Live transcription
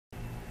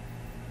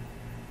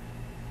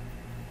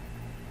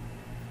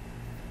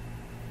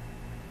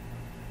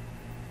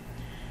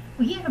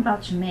We are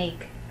about to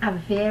make a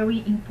very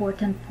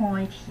important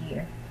point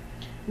here,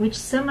 which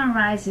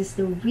summarizes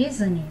the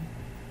reasoning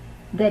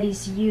that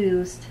is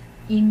used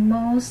in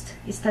most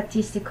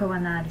statistical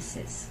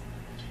analysis: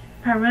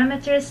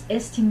 parameters,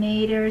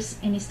 estimators,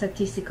 and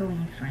statistical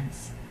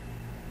inference.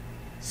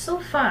 So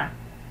far,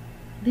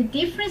 the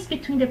difference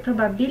between the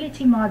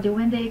probability model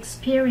and the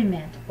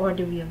experiment or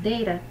the real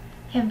data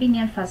have been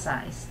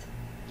emphasized.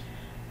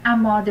 A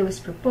model is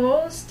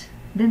proposed,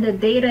 then the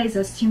data is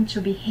assumed to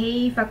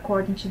behave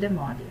according to the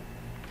model.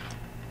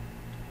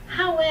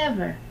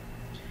 However,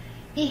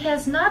 it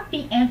has not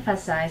been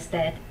emphasized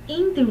that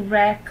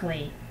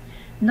indirectly,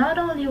 not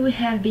only we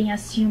have been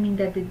assuming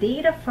that the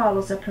data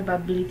follows a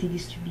probability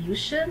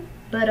distribution,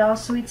 but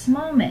also its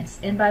moments.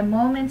 And by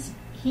moments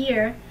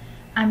here,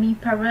 I mean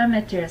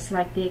parameters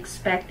like the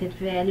expected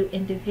value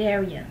and the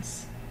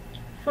variance.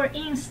 For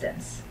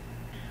instance,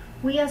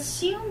 we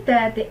assume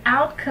that the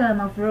outcome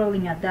of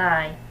rolling a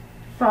die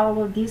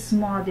follow this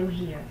model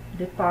here.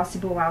 The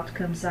possible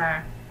outcomes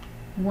are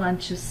 1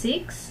 to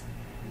 6,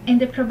 and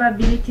the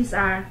probabilities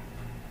are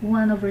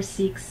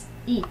 1/6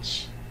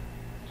 each.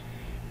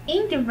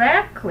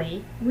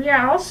 Indirectly, we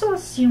are also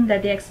assuming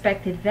that the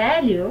expected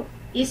value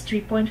is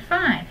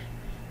 3.5,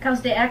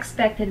 because the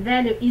expected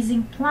value is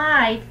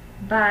implied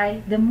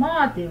by the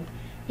model.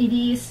 It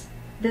is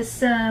the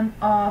sum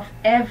of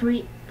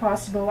every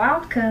possible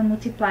outcome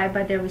multiplied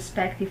by their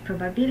respective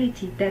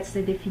probability. That's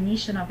the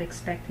definition of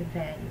expected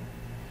value.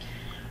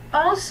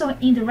 Also,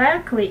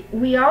 indirectly,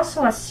 we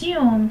also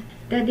assumed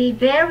that the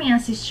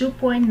variance is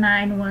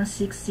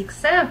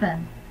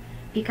 2.91667,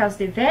 because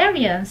the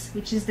variance,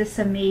 which is the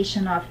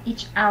summation of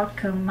each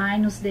outcome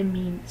minus the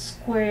mean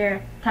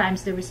square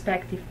times the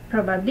respective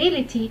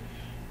probability,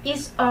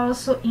 is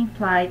also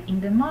implied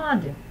in the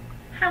model.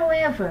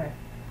 However,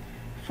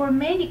 for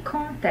many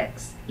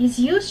contexts, it's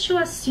used to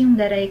assume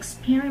that an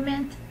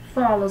experiment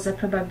follows a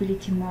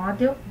probability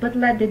model, but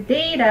let the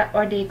data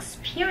or the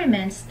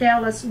experiments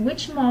tell us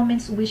which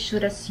moments we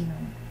should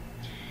assume.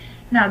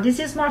 Now, this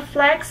is more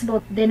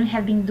flexible than we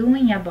have been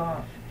doing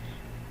above.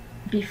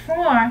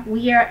 Before,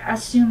 we are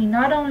assuming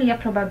not only a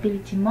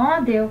probability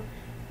model,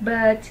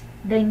 but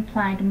the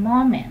implied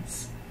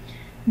moments.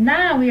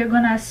 Now, we are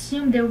going to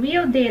assume the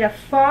real data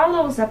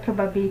follows a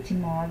probability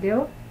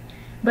model,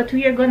 but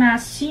we are going to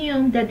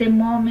assume that the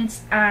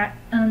moments are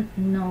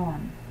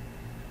unknown.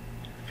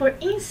 For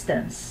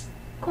instance,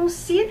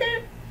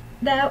 consider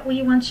that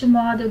we want to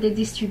model the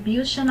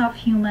distribution of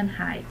human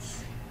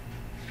heights.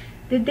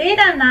 The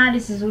data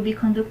analysis will be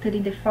conducted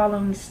in the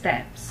following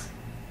steps.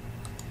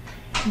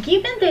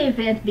 Given the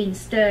event being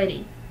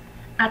studied,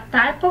 a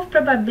type of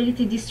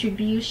probability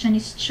distribution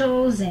is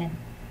chosen,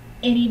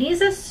 and it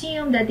is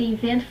assumed that the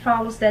event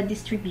follows that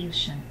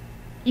distribution.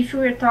 If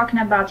we were talking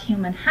about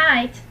human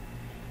height,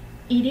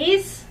 it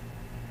is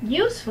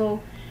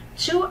useful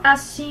to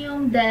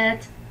assume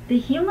that the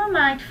human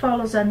height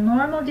follows a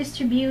normal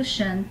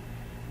distribution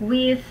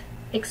with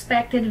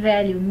expected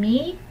value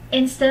μ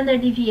and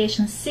standard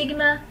deviation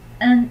sigma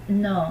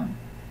unknown.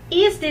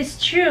 Is this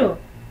true?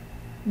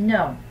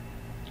 No.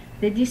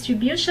 The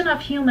distribution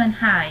of human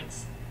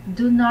heights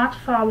do not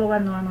follow a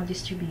normal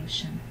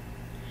distribution.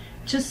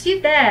 To see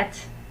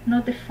that,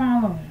 note the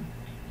following.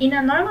 In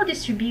a normal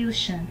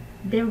distribution,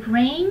 the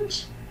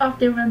range of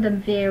the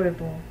random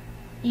variable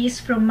is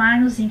from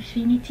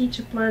 -infinity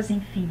to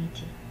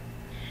 +infinity.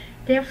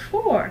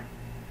 Therefore,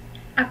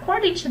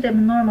 according to the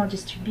normal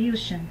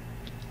distribution,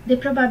 the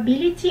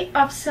probability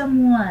of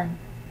someone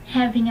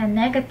having a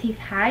negative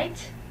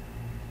height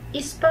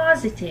is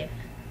positive,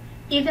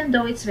 even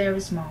though it's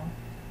very small.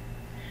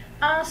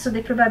 Also,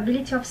 the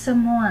probability of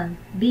someone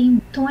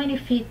being 20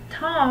 feet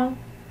tall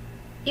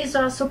is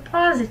also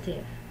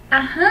positive.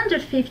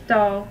 100 feet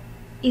tall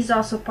is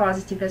also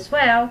positive as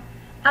well,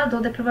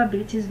 although the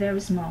probability is very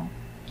small.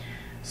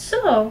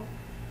 So,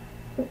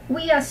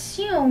 we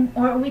assume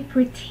or we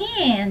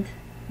pretend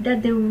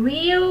that the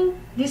real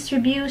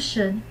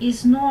distribution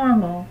is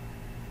normal,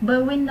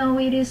 but we know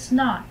it is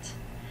not.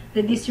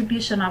 The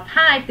distribution of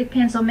height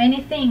depends on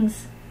many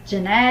things: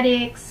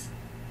 genetics,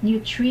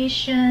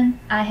 nutrition.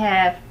 I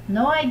have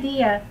no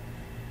idea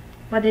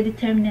what the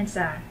determinants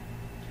are.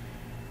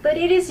 But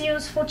it is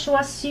useful to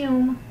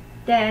assume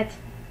that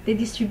the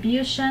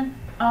distribution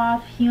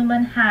of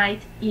human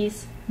height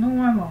is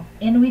normal,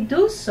 and we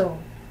do so.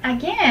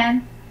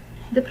 Again,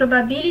 the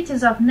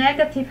probabilities of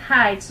negative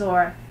heights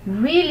or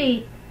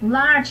really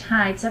large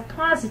heights are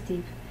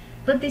positive,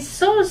 but they're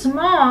so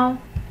small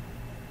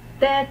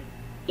that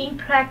in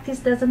practice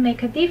doesn't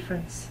make a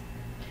difference.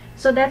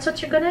 So that's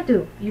what you're going to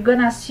do. You're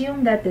going to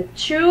assume that the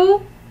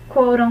true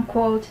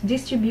quote-unquote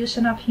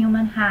distribution of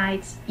human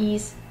heights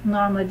is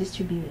normally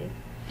distributed.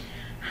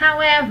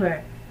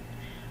 However,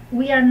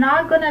 we are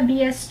not going to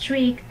be as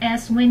strict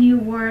as when you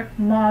were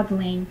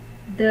modeling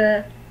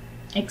the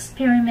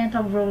experiment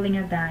of rolling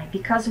a die,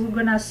 because we're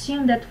going to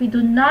assume that we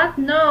do not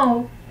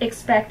know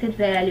expected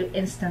value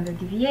and standard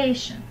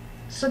deviation.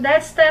 So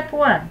that's step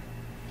one.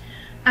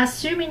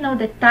 Assume we know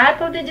the type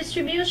of the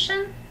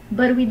distribution,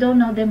 but we don't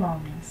know the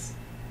moments.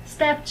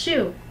 Step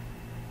two,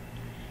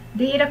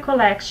 Data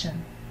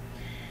collection.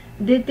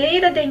 The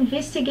data the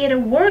investigator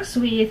works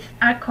with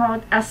are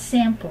called a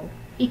sample.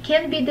 It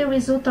can be the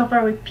result of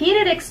a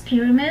repeated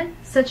experiment,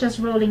 such as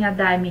rolling a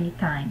die many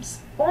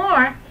times,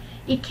 or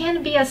it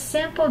can be a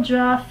sample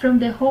draw from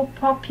the whole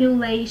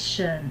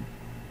population.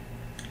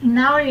 In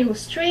our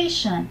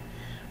illustration,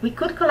 we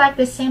could collect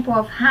the sample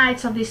of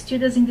heights of the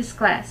students in this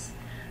class.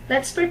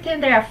 Let's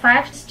pretend there are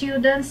 5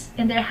 students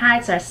and their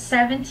heights are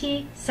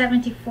 70,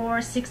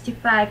 74,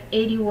 65,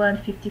 81,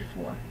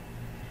 54.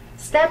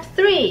 Step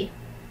 3.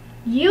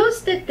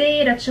 Use the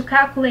data to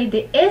calculate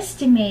the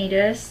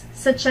estimators,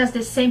 such as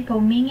the sample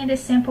mean and the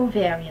sample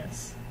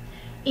variance.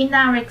 In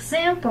our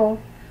example,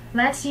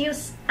 let's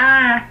use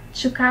R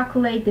to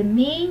calculate the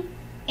mean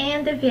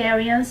and the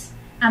variance.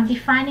 I'm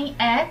defining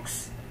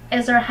X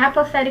as our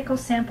hypothetical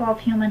sample of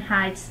human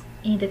heights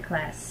in the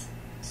class.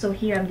 So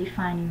here I'm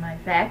defining my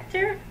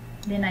vector,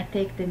 then I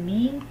take the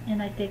mean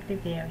and I take the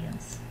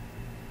variance.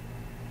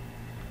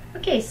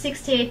 Okay,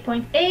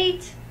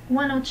 68.8,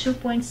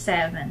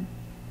 102.7.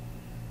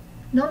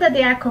 Note that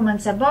the R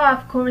commands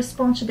above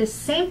correspond to the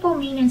sample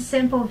mean and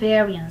sample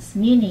variance,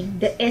 meaning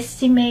the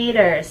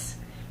estimators,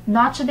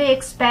 not to the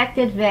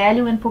expected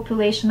value and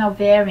populational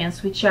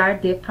variance, which are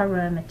the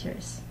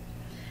parameters.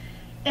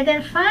 And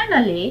then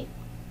finally,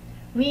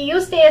 we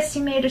use the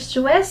estimators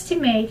to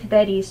estimate,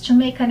 that is, to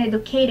make an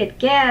educated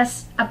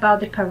guess about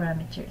the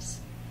parameters.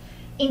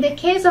 In the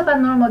case of a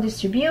normal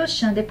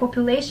distribution, the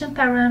population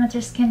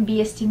parameters can be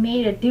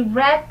estimated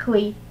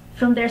directly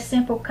from their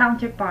sample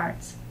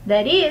counterparts.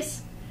 That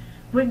is,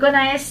 we're going to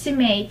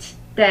estimate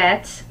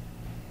that,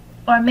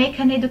 or make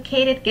an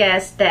educated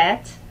guess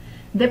that,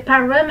 the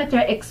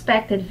parameter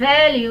expected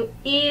value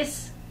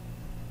is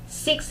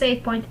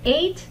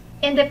 68.8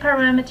 and the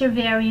parameter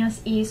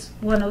variance is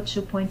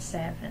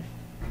 102.7.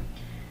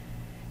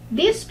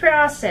 This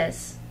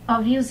process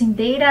of using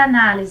data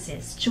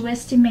analysis to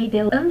estimate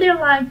the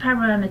underlying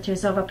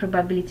parameters of a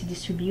probability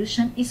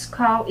distribution is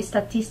called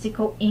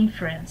statistical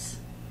inference.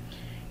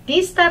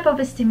 This type of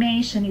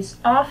estimation is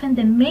often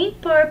the main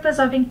purpose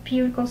of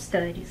empirical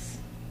studies.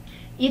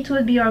 It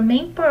would be our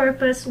main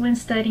purpose when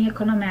studying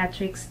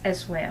econometrics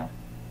as well.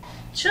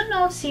 2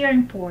 notes here are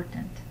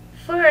important.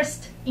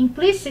 First,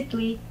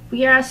 implicitly,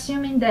 we are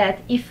assuming that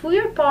if we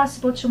are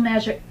possible to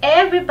measure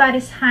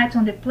everybody's height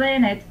on the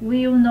planet,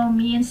 we will know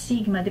mean and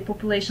sigma, the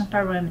population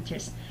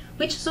parameters,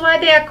 which is why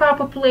they are called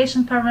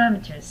population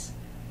parameters.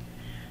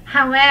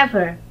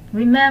 However,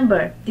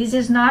 remember, this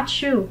is not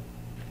true.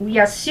 We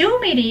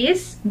assume it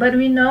is, but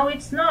we know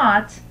it's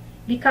not,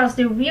 because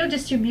the real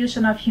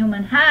distribution of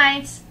human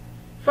heights,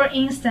 for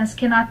instance,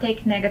 cannot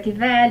take negative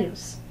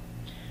values.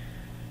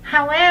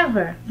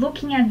 However,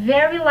 looking at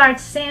very large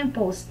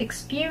samples,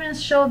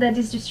 experience shows that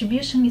this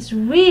distribution is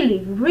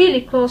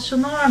really close to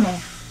normal,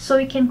 so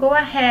we can go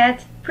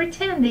ahead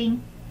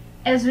pretending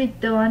as we've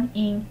done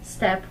in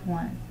step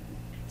 1.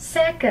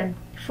 Second,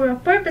 for our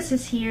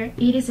purposes here,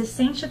 it is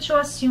essential to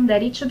assume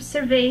that each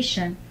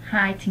observation,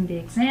 height in the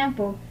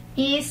example,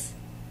 is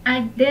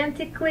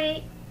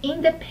identically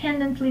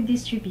independently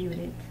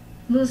distributed.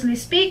 Loosely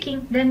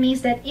speaking, that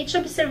means that each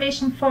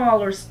observation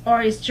follows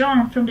or is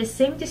drawn from the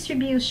same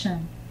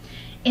distribution,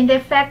 and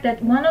the fact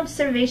that one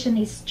observation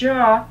is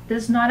drawn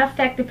does not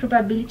affect the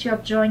probability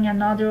of drawing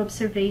another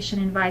observation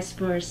and vice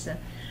versa.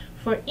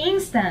 For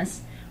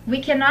instance,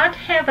 we cannot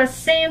have a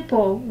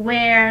sample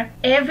where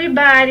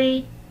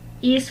everybody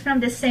is from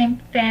the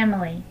same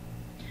family.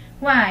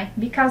 Why?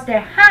 Because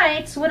their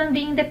heights wouldn't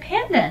be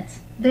independent.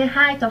 The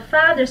height of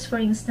fathers, for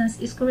instance,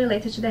 is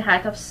correlated to the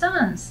height of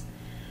sons.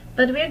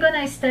 But we're going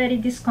to study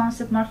this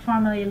concept more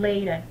formally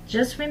later.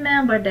 Just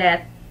remember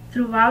that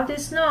throughout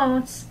these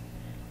notes,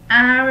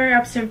 our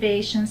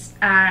observations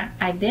are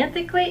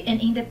identically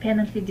and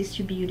independently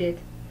distributed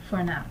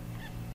for now.